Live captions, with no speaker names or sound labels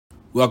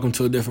Welcome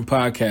to a different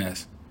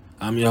podcast.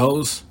 I'm your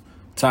host,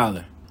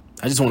 Tyler.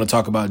 I just want to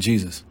talk about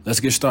Jesus. Let's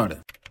get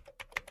started.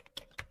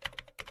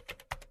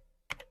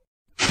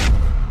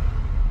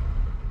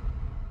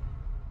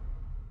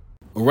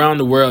 Around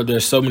the world,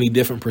 there's so many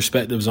different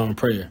perspectives on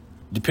prayer.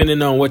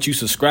 Depending on what you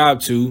subscribe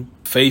to,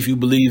 faith you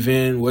believe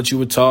in, what you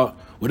were taught,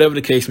 whatever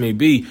the case may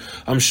be,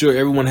 I'm sure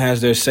everyone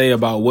has their say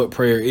about what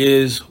prayer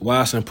is,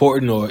 why it's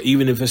important, or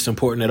even if it's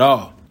important at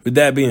all. With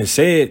that being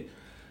said,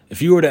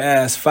 if you were to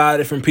ask 5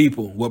 different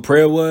people what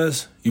prayer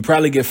was, you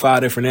probably get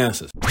 5 different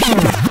answers.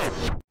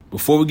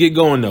 Before we get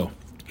going, though,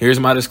 here's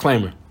my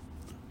disclaimer.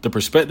 The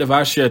perspective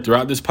I share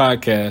throughout this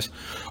podcast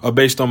are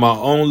based on my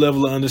own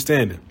level of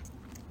understanding.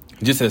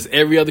 Just as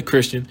every other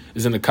Christian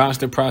is in a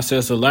constant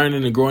process of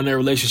learning and growing their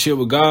relationship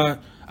with God,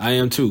 I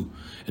am too.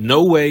 In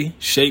no way,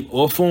 shape,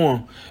 or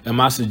form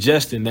am I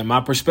suggesting that my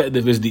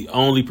perspective is the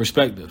only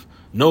perspective,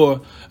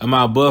 nor am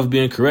I above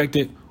being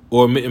corrected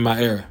or admitting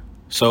my error.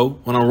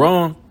 So when I'm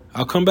wrong,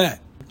 I'll come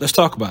back. Let's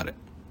talk about it.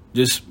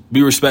 Just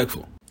be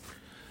respectful.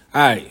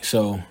 All right,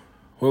 so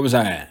where was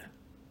I at?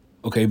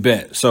 Okay,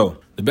 bet.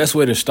 So the best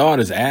way to start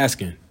is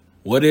asking,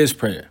 what is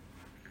prayer?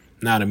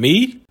 Now to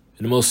me,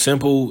 the most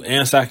simple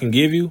answer I can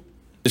give you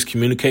is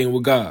communicating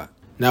with God.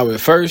 Now at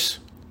first,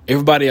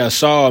 everybody I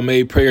saw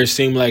made prayer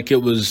seem like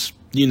it was,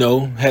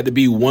 had to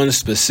be one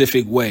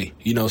specific way.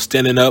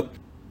 Standing up,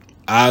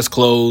 eyes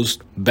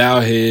closed,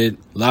 bow head,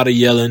 a lot of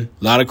yelling,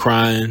 a lot of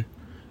crying.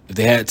 If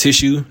they had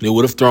tissue, they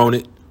would have thrown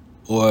it,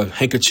 or a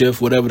handkerchief,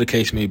 whatever the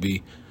case may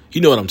be.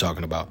 You know what I'm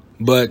talking about.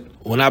 But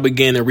when I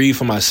began to read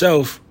for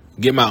myself,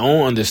 get my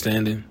own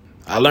understanding,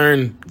 I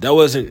learned that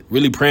wasn't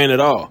really praying at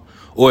all.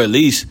 Or at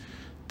least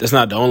that's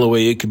not the only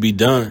way it could be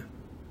done.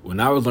 When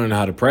I was learning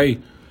how to pray,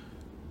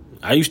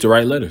 I used to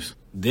write letters.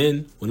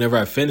 Then, whenever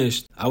I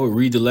finished, I would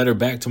read the letter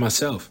back to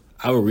myself.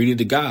 I would read it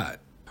to God.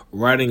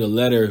 Writing a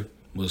letter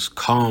was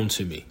calm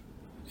to me.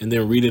 And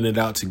then reading it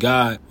out to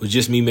God was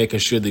just me making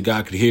sure that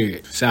God could hear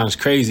it. Sounds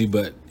crazy,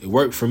 but it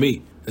worked for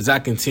me. As I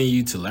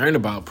continued to learn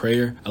about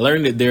prayer, I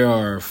learned that there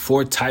are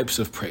 4 types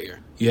of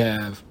prayer. You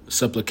have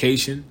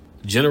supplication,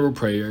 general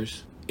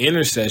prayers,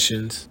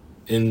 intercessions,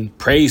 and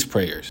praise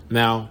prayers.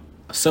 Now,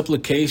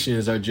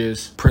 supplications are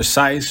just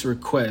precise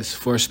requests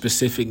for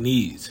specific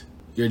needs.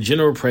 Your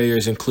general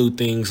prayers include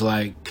things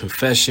like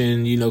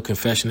confession,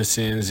 confession of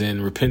sins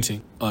and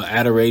repenting,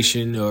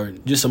 adoration, or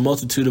just a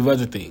multitude of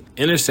other things.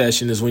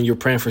 Intercession is when you're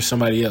praying for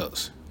somebody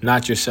else,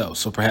 not yourself.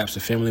 So perhaps a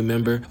family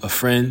member, a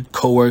friend,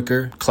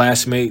 coworker,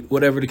 classmate,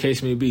 whatever the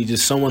case may be,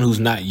 just someone who's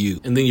not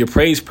you. And then your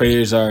praise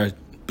prayers are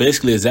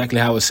basically exactly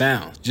how it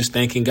sounds. Just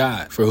thanking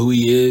God for who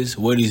he is,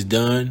 what he's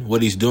done,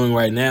 what he's doing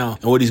right now,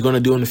 and what he's going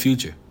to do in the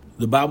future.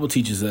 The Bible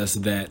teaches us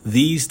that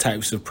these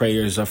types of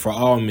prayers are for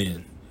all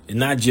men. And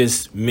not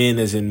just men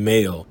as in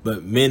male,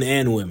 but men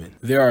and women.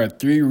 There are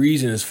 3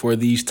 reasons for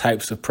these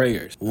types of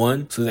prayers.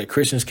 1, so that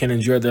Christians can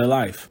enjoy their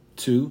life.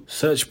 2,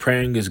 such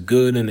praying is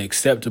good and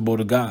acceptable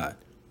to God.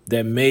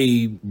 That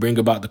may bring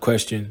about the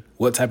question,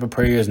 what type of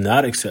prayer is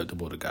not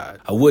acceptable to God?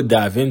 I would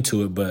dive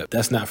into it, but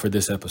that's not for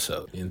this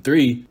episode. And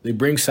 3, they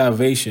bring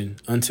salvation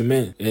unto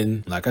men.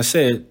 And like I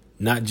said,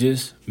 not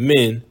just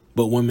men,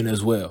 but women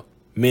as well.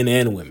 Men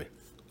and women,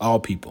 all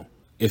people.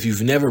 If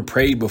you've never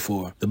prayed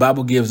before, the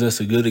Bible gives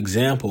us a good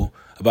example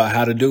about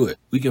how to do it.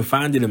 We can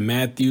find it in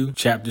Matthew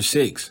chapter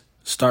 6,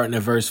 starting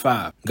at verse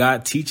 5.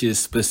 God teaches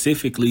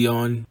specifically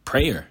on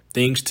prayer,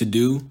 things to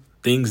do,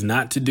 things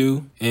not to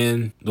do,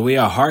 and the way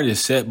our heart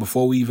is set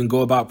before we even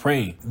go about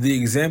praying. The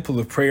example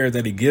of prayer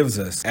that he gives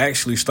us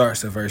actually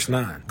starts at verse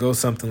 9. It goes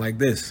something like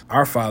this.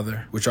 Our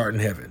Father, which art in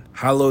heaven,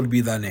 hallowed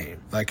be thy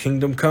name. Thy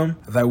kingdom come,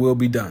 thy will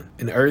be done,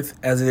 in earth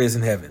as it is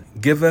in heaven.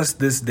 Give us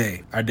this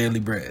day our daily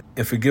bread,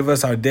 and forgive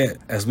us our debt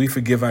as we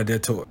forgive our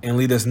debtors. And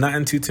lead us not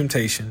into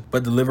temptation,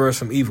 but deliver us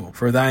from evil.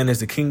 For thine is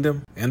the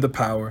kingdom, and the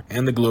power,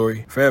 and the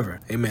glory, forever.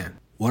 Amen.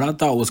 What I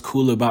thought was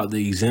cool about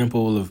the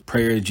example of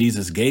prayer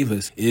Jesus gave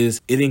us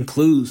is it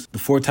includes the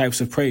 4 types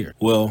of prayer.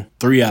 Well,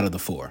 3 out of the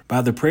 4.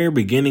 By the prayer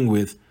beginning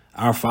with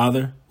Our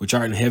Father, which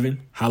art in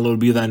heaven, hallowed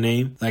be thy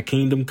name. Thy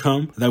kingdom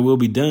come, thy will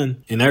be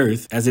done in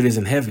earth as it is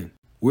in heaven.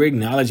 We're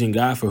acknowledging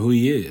God for who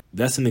he is.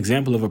 That's an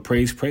example of a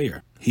praise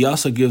prayer. He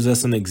also gives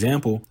us an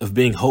example of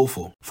being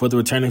hopeful for the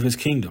return of his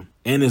kingdom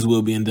and his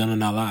will being done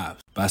in our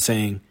lives by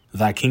saying,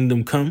 Thy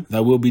kingdom come,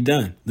 thy will be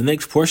done. The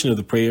next portion of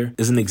the prayer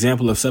is an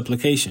example of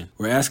supplication.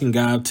 We're asking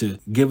God to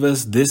give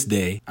us this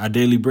day our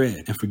daily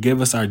bread and forgive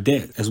us our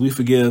debt as we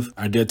forgive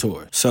our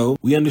debtors. So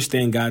we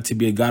understand God to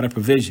be a God of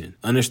provision,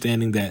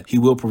 understanding that he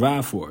will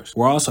provide for us.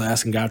 We're also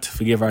asking God to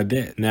forgive our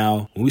debt.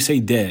 Now, when we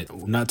say debt,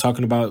 we're not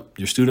talking about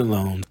your student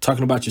loan,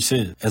 talking about your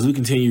sin. As we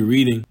continue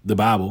reading the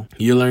Bible,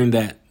 you learn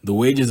that the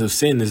wages of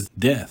sin is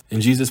death,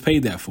 and Jesus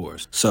paid that for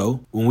us.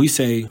 So when we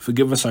say,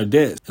 forgive us our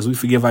debts as we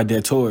forgive our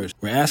debtors,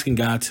 we're asking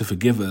God to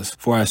forgive us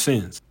for our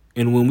sins.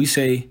 And when we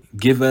say,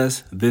 give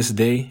us this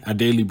day our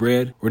daily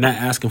bread, we're not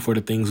asking for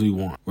the things we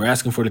want. We're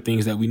asking for the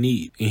things that we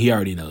need. And he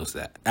already knows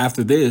that.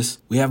 After this,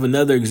 we have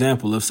another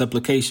example of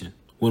supplication.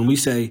 When we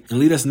say, and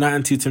lead us not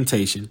into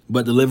temptation,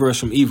 but deliver us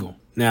from evil.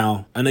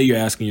 Now, I know you're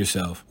asking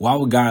yourself, why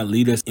would God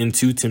lead us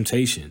into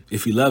temptation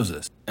if he loves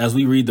us? As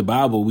we read the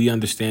Bible, we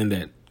understand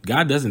that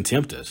God doesn't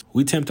tempt us.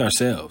 We tempt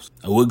ourselves.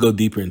 I would go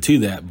deeper into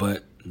that,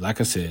 but like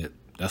I said,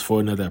 that's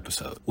for another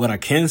episode. What I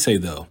can say,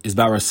 though, is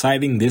by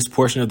reciting this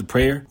portion of the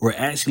prayer, we're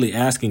actually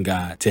asking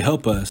God to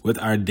help us with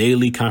our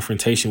daily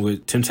confrontation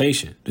with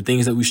temptation, the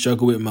things that we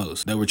struggle with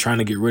most, that we're trying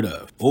to get rid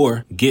of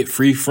or get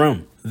free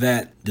from.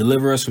 That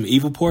deliver us from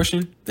evil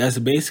portion, that's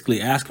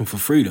basically asking for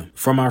freedom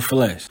from our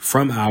flesh,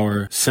 from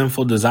our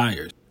sinful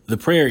desires. The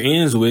prayer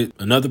ends with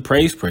another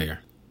praise prayer.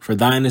 For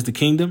thine is the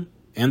kingdom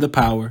and the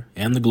power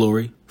and the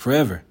glory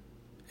forever.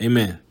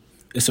 Amen.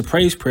 It's a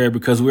praise prayer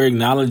because we're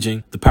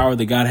acknowledging the power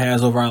that God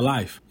has over our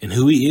life and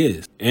who he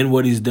is and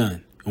what he's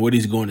done and what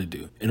he's going to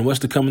do and what's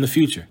to come in the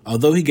future.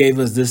 Although he gave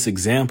us this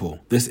example,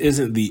 this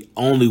isn't the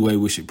only way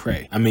we should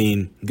pray. I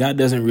mean, God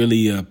doesn't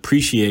really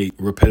appreciate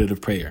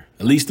repetitive prayer,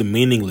 at least the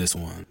meaningless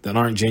ones that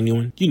aren't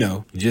genuine,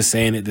 just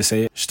saying it to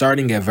say it.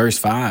 Starting at verse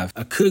 5,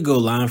 I could go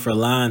line for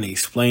line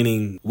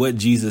explaining what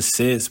Jesus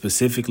said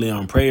specifically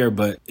on prayer,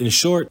 but in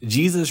short,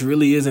 Jesus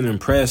really isn't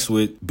impressed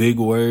with big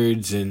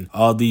words and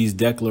all these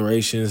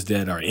declarations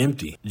that are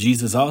empty.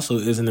 Jesus also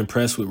isn't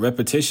impressed with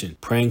repetition,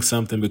 praying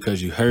something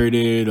because you heard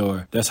it,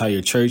 or that's how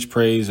your church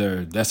prays,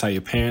 or that's how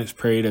your parents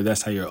prayed, or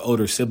that's how your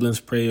older siblings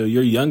pray, or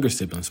your younger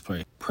siblings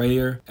pray.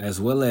 Prayer,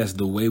 as well as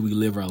the way we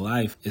live our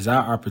life, is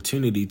our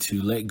opportunity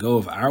to let go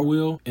of our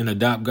will and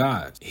adopt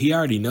God's. He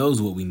already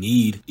knows what we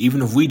need,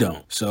 even if we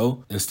don't.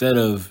 So instead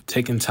of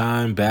taking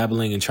time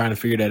babbling and trying to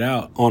figure that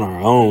out on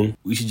our own,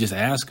 we should just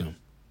ask him,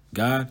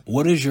 God,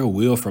 what is your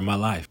will for my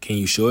life? Can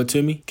you show it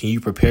to me? Can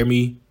you prepare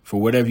me for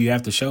whatever you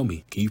have to show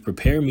me? Can you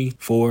prepare me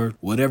for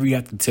whatever you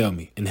have to tell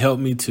me, and help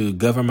me to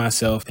govern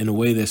myself in a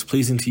way that's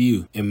pleasing to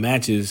you and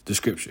matches the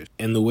scriptures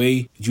and the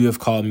way you have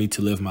called me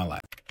to live my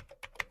life?